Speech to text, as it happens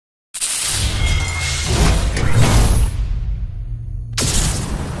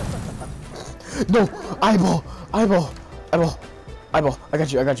No! Eyeball! Eyeball! Eyeball! Eyeball! I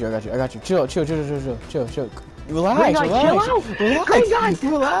got you. Chill.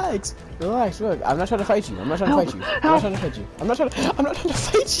 Relax. Look, I'm not trying to fight you. I'm not trying to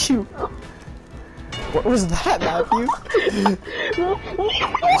fight you. What was that, Matthew?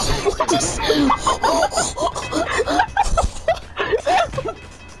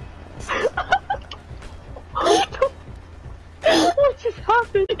 What just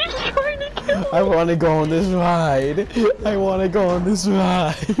happened? He's trying to kill me. I want to go on this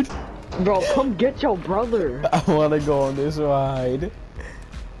ride. Bro, come get your brother. I want to go on this ride.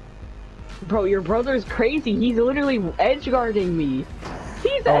 Bro, your brother's crazy. He's literally edge guarding me.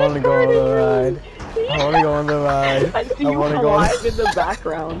 He's I want to go on the ride. I see you alive in the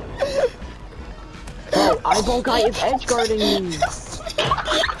background. Bro, eyeball guy is edge guarding me.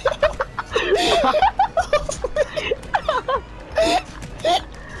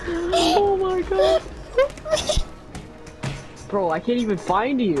 Oh my god. Bro, I can't even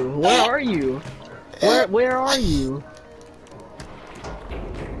find you. Where are you? Where are you?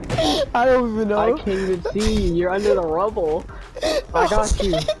 I don't even know. I can't even see you. You're under the rubble. I got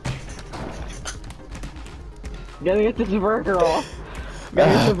you. Gotta get this burger off.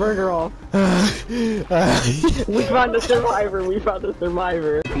 We found a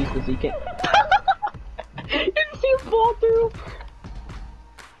survivor. Pieces he can't. You see him fall through?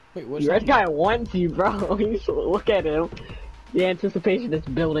 Wait, what's Red guy wants you, bro. You should look at him. The anticipation is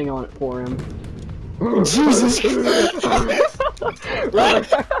building on it for him. Jesus!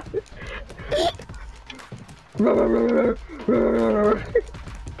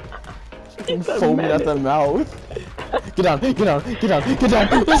 Foaming at the mouth. Get down,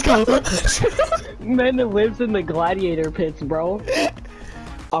 let's go! Man that lives in the gladiator pits, bro.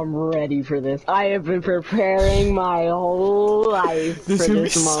 I'm ready for this. I have been preparing my whole life for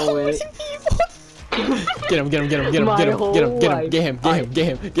this moment. Get him. Get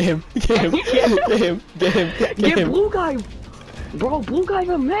blue guy! Bro, blue guy's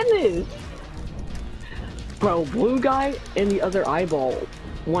a menace! Bro, blue guy and the other eyeball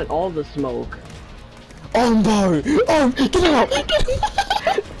want all the smoke. Bro! Get him out!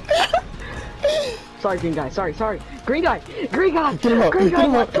 Sorry, green guy, sorry. Green guy! Get him out!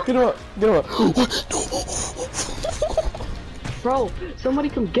 Bro, somebody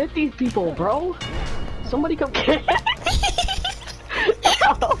come get these people, bro! Somebody come get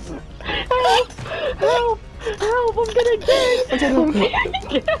Help! I'm gonna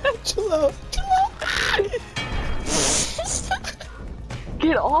get Chill out!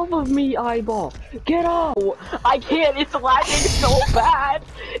 Get off of me, eyeball! Get off! I can't, it's lagging so bad!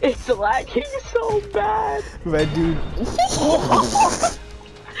 Red dude.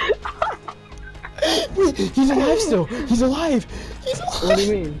 Wait, he's alive still! He's alive! What do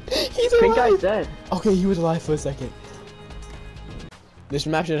you mean? He's alive! Pink guy's dead. Okay, he was alive for a second. This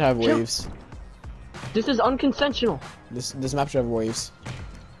map should have waves. This is unconsensual. This map should have waves.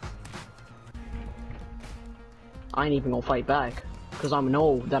 I ain't even gonna fight back. Cause I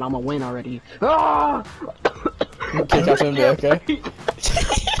know that I'm gonna win already. Ah! Can't catch him there, okay?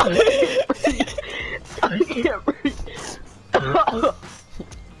 I can't breathe.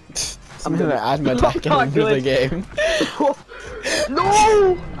 I'm gonna add my attack into the game.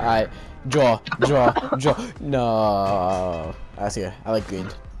 No! Alright, draw. No. That's good. I like green.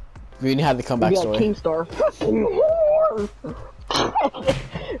 Green had the comeback story. King Star.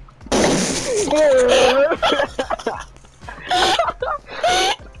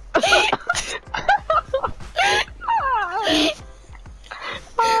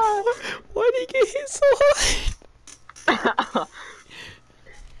 Why did he get hit so hard?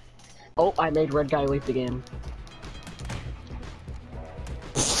 Oh, I made red guy leave the game.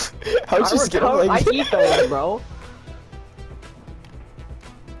 How'd you skip like I eat those, bro.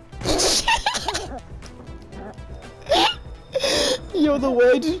 Yo, the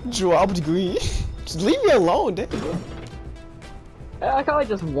way I just dropped green. Just leave me alone, dude. I like how I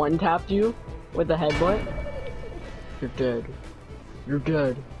just one-tapped you with the headbutt. You're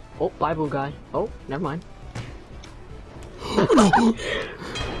dead. Oh, bye, blue guy. Oh, never mind.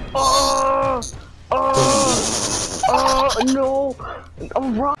 No!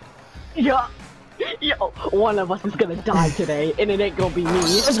 I'm wrong! Yeah! Yo, one of us is gonna die today, and it ain't gonna be me.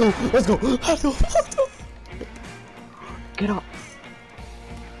 Let's go! Get up!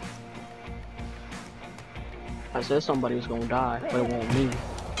 I said somebody was gonna die, but it won't me.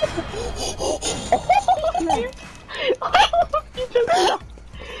 You just died!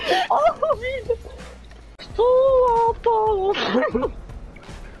 Oh,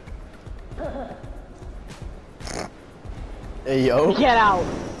 Hey, yo. Get out!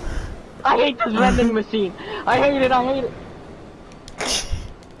 I hate this vending machine. I hate it. I hate it.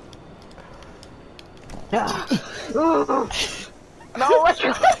 No, I got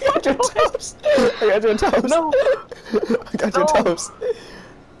your toast. I got your toast. No. I got your toast.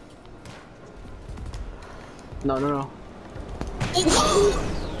 No.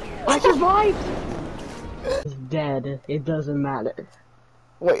 I survived. He's dead. It doesn't matter.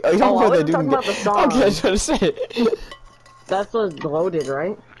 Wait, are you talking about that dude? About the song. Okay, I was trying to say it. That's what's loaded,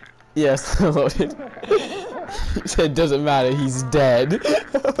 right? Yes, loaded. He said, doesn't matter, he's dead.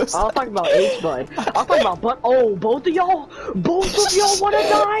 I was talking about H-Bud. I was talking about oh, both of y'all wanna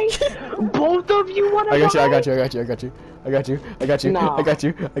die? Both of you wanna die? I got you. Nah. I got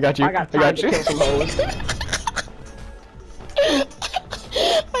you. I got time to kill some hoes.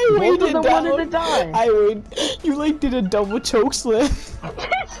 Both of them wanted to die. I win. You like did a double choke slam.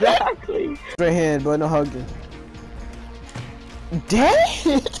 Exactly. Straight hand, but no hugging.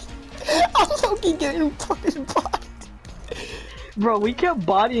 Dang! I'm fucking getting fucking bodied. Bro, we kept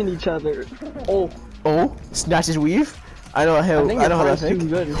bodying each other. Oh, snatch his weave. I know how. I know how that too thing.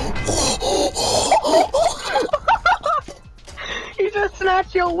 good. You just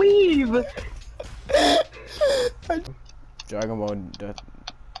snatched your weave. Dragon Ball.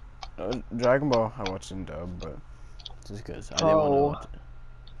 Dragon Ball. I watched in dub, but just because I didn't want to watch it.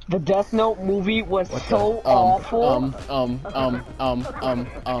 The Death Note movie was so awful.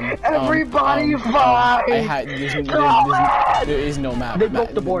 Everybody fight! There is no map. They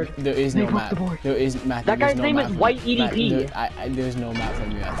broke the board. There is no map. There is Matthew. That guy's name is White EDP. There's no map for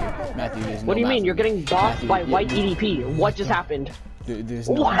me, Matthew. Matthew, there's no. What do you map mean? for You're me. getting bossed by White EDP. What just happened? There's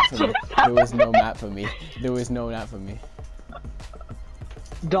no map for me. There was no map for me. There was no map for me.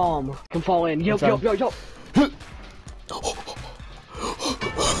 Dom can fall in. Yo.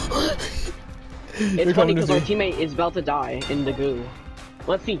 It's funny because our teammate is about to die in the goo.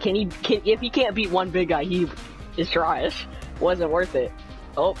 Let's see, if he can't beat one big guy, he is trash. Wasn't worth it.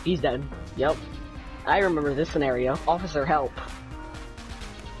 Oh, he's dead. Yep. I remember this scenario. Officer, help.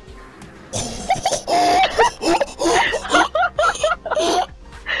 I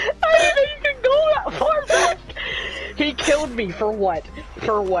didn't think you could go that far back. He killed me for what?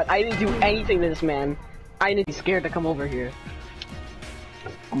 For what? I didn't do anything to this man. I didn't be scared to come over here.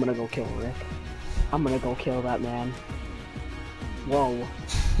 I'm gonna go kill Rick. I'm gonna go kill that man. Whoa.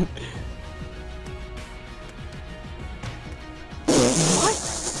 What?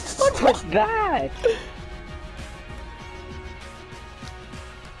 What was that?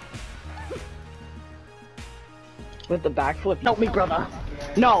 With the backflip. Help me, brother.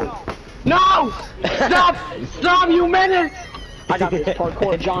 No! No! Stop! Stop, you menace! I got this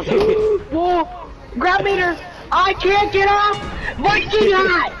parkour, John. Whoa! Grab meter! I can't get off! Viking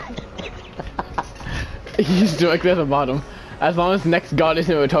hat! He's directly at the bottom. As long as next god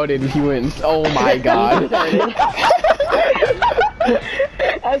isn't retarded, he wins. Oh my god.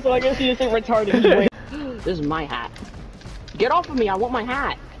 As long as he isn't retarded, he wins. This is my hat. Get off of me, I want my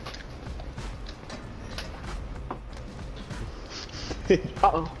hat.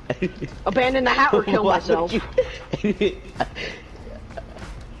 Uh-oh. Abandon the hat or kill myself.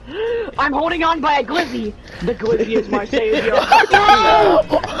 I'm holding on by a glizzy. The glizzy is my savior. No!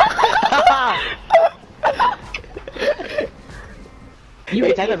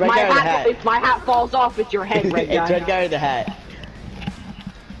 Wait, type the red guy in the hat. If my hat falls off, it's your head, red guy. It's red guy in the hat.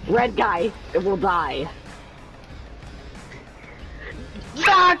 Red guy, it will die.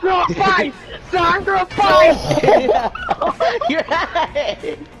 Sacrifice! Sacrifice! Your hat!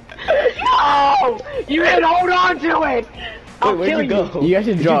 No! You didn't hold on to it! I'll Wait, where'd you kill go? You guys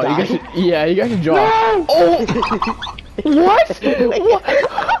should draw. You guys should, yeah, you guys should draw. No! Oh! What? What?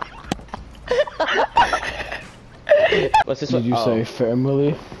 What's this Did one? you say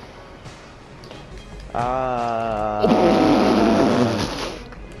family?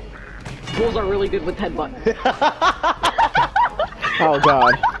 Bulls are really good with headbutt. Oh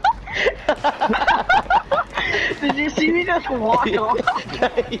god. Did you see me just walk off?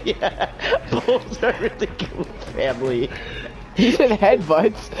 Yeah. Bulls are really good with family. He said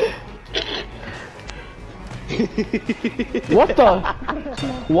headbutts. What the?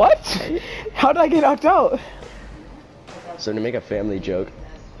 What? How did I get knocked out? So to make a family joke.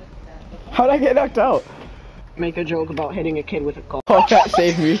 How did I get knocked out? Make a joke about hitting a kid with a car. Oh, that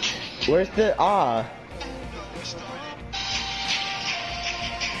saved me. Where's the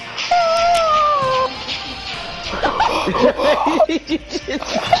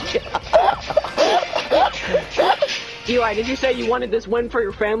Eli, did you say you wanted this win for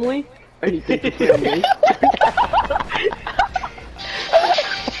your family? Anything for family.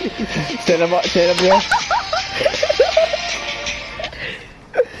 Stand up here.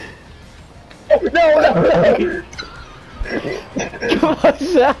 Come on,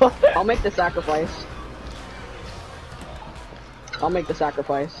 Sal. I'll make the sacrifice. I'll make the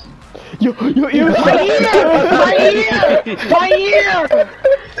sacrifice. You. My ear! My ear!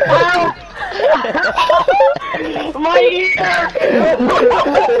 Ow! My ear!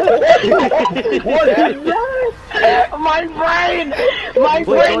 What is that? My brain! My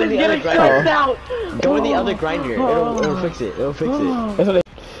brain is getting stressed out! Go in the other grinder. It'll fix it. It'll fix it. That's what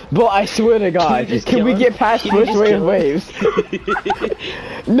but I swear to God, just can kill we him? get past Can you first just wave kill waves?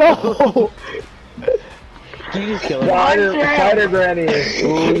 No! Can you just kill him? Spider Granny.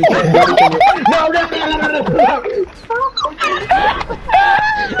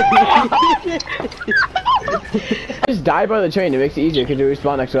 Just die by the train, it makes it easier because you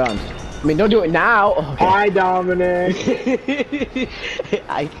respawn next round. I mean, don't do it now! Okay. Hi, Dominic.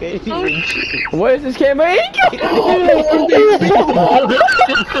 I couldn't even shoot. What is this camera?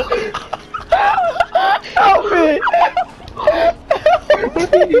 Help me!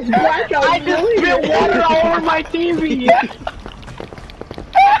 I just spilled water all over my TV!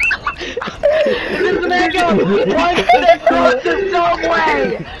 This man wants to cross the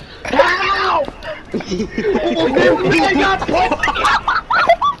subway! Help! This man got put.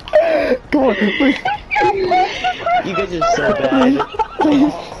 Come on, please. You guys are so bad.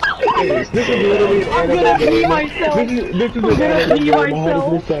 This is literally I'm gonna pee myself! This is I'm gonna pee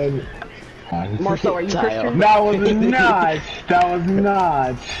myself! 100%. Marcel, are you Christian? That was nuts. That was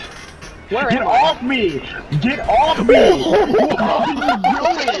nuts. Where Get am I? off me! Get off me! What are you doing?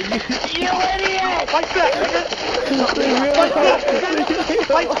 You idiot! Like that!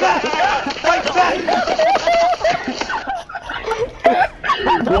 Like that! Like that!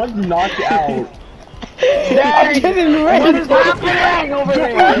 One's knocked out. I'm getting What ready! is happening over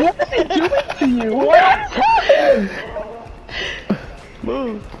there? What are they doing to you? What?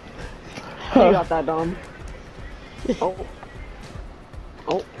 Move. You got that, Dom. Oh.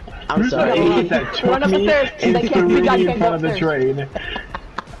 Oh. I'm Who's the sorry. idiot that took Run up the me stairs. They and can't- threw we me gotta in get front of the upstairs. train?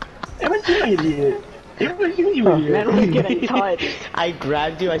 It was you, idiot. It was you, idiot. Man, we're getting touched. I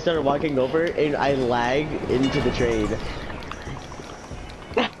grabbed you, I started walking over, and I lagged into the train.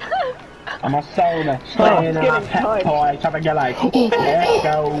 I'm a soda, staying in my getting pet touched. toy, trying to get like, let's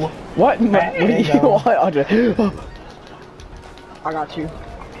go. What? What do you want, Andre? I got you.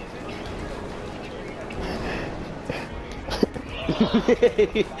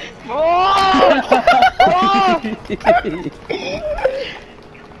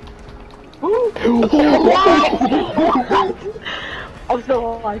 I'm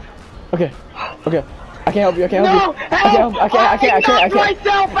still alive. Okay, okay. I can't help you, I can't No! help you. I can't help, I can't.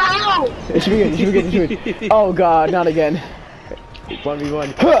 myself out! It should be good, it should be good, it should be good. Oh God, not again.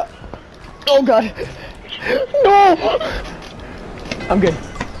 1v1. Huh. Oh God. No! I'm good.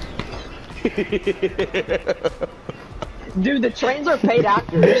 Dude, the trains are paid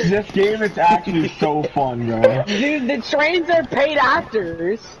actors. This game is actually so fun, bro. Dude, the trains are paid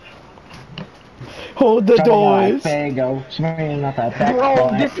actors. Hold the doors. There you go. Swinging up that back Bro,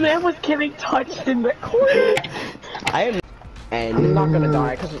 toy. this man was getting touched in the corner. I am. I'm And. not gonna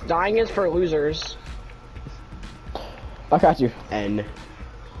die, because dying is for losers. I got you. And.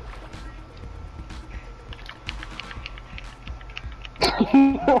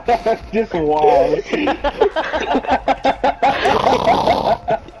 Just why?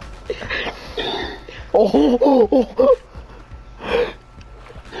 Oh.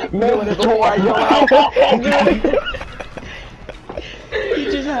 No, the toy. He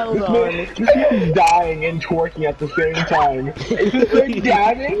just held on. This man's dying and twerking at the same time. Is this thing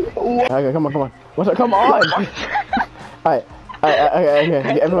dabbing? What? Okay, come on, come on. What's up? Come on! Alright,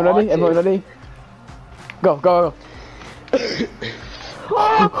 okay. Everyone ready? Everyone ready? Go, go, go.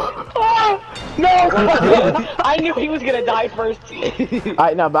 No! I knew he was gonna die first.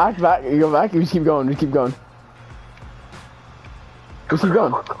 Alright, now back. You go back. You just keep going. Just keep going. Just keep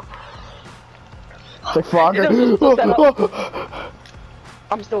going. It's like Frogger.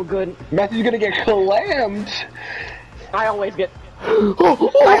 I'm still good. Matthew's gonna get clammed. I always get. I'm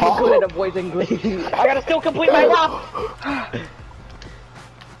good at avoiding glitches. I gotta still complete my lap.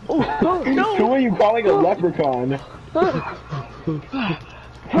 Oh no! Who are you calling a leprechaun? I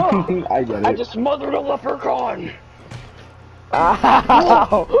get it. I just smothered a leprechaun.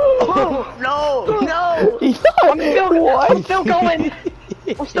 Ow! No! No! I'm still going.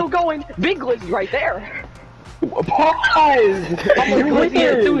 I'm still going. Big glitch right there. Pause! I'm a glitchy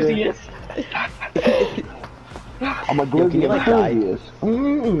enthusiast. I'm a Yo, can glizzy you, like, die?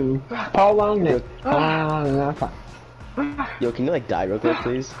 enthusiast. How long now? That's fine. Yo, can you like die real quick,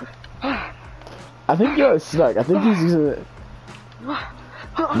 please? I think you're stuck. I think he's using it.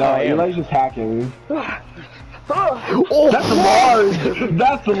 No, Eli's just hacking. Oh, That's large!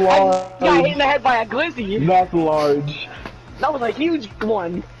 That's large! Got hit in the head by a glizzy. That's large. That was a huge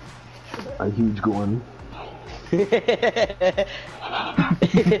one. A huge one.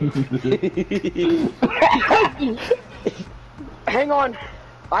 Hang on.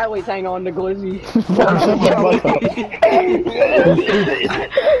 I always hang on to glizzy.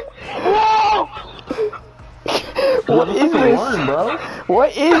 Whoa! What is this? Learn, bro.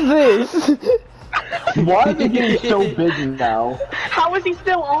 What is this? Why is it getting so big now? How is he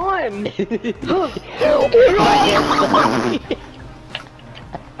still on?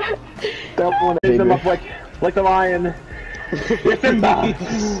 That one hits him up like the lion. Simba!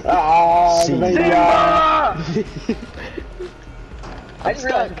 Ah, the mania. I just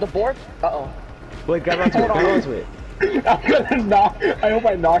realized the board. Uh-oh. Wait, grab onto it, grab onto it. I'm gonna knock. I hope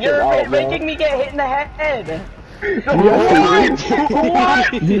I knock it You're out, bro. making me get hit in the head. What?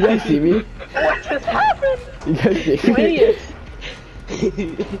 Do you guys see me? What just happened? You guys see You me? idiots.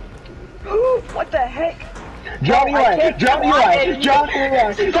 What the heck? Drop Oh, I Eli! can't Drop fly Eli! it. Drop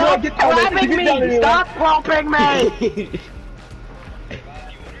Eli! Stop Get down there, grabbing get down me! there, Eli. Stop roping me!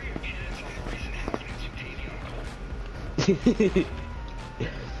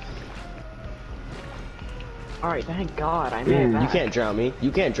 Alright, thank God, I made it You back. can't drown me.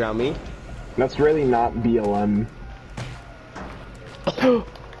 You can't drown me. That's really not BLM.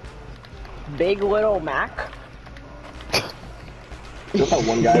 Big Little Mac? Just that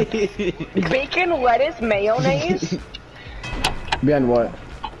one guy. Bacon, lettuce, mayonnaise? Behind what?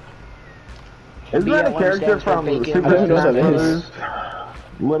 Isn't that a BLM character stands for from bacon. Super I don't know Smash what that Brothers? is.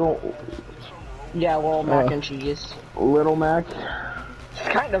 Little Yeah, well, mac and cheese. Little Mac. It's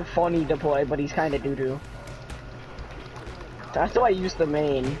kind of funny to play, but he's kind of doo-doo. That's why I use the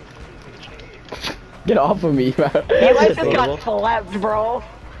main. Get off of me, man. Eli just adorable. got slapped, bro.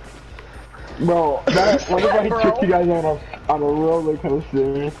 Bro, that what if I Bro. took you guys on a roller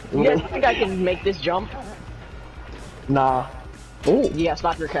coaster? You guys think I can make this jump? Nah. Oh. Yeah,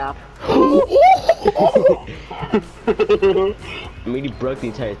 stop your cap. I mean, he broke the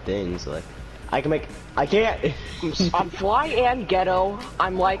entire thing, so like, I can't. I'm fly and ghetto.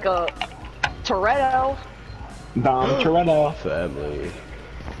 I'm like a Toretto. Dom Toretto. Family.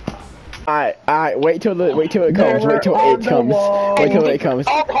 Alright, wait till it comes, wait till it comes. Wait till it comes. Wait till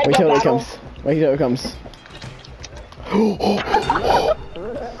it comes. Wait till it comes.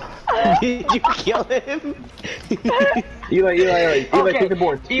 Did you kill him? Eli, Okay. kick the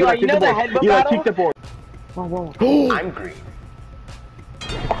board. Eli, you kick know the board. headbutt Eli, battle? kick the board. I'm green.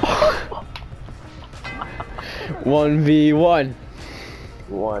 1v1.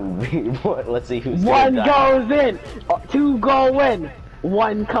 1v1. Let's see who's One gonna die. goes in, two go in,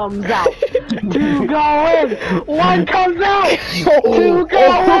 one comes out. Two go in, one comes out. Two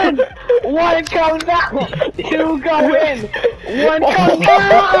go in, one comes out. Two go in, one comes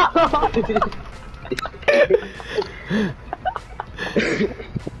out.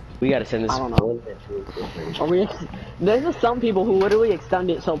 We gotta send this. I don't know. Are we? There's just some people who literally extend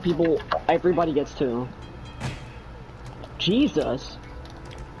it so everybody gets two. Jesus.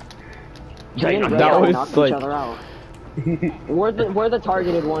 That That was knock like- each other out. we're the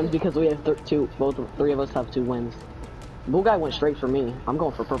targeted ones because we have three of us have 2 wins. Blue guy went straight for me. I'm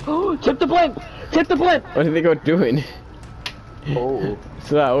going for purple. Tip the blimp! Tip the blimp! What do you think I'm doing? Oh.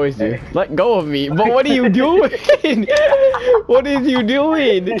 That's what I always do. Let go of me. But what are you doing? What is you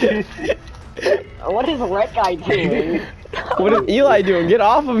doing? What is red guy doing? What is Eli doing? Get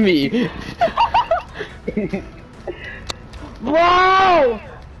off of me. Bro!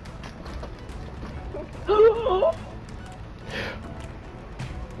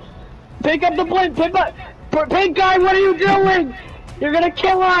 Pick up the blimp! Pink guy, what are you doing? You're gonna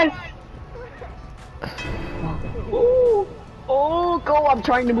kill us! Ooh. Oh, go! I'm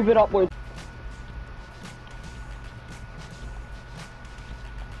trying to move it upward.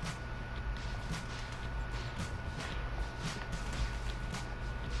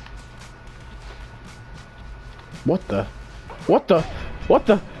 What the? What the? What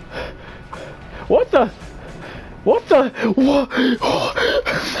the? What the? What the? What?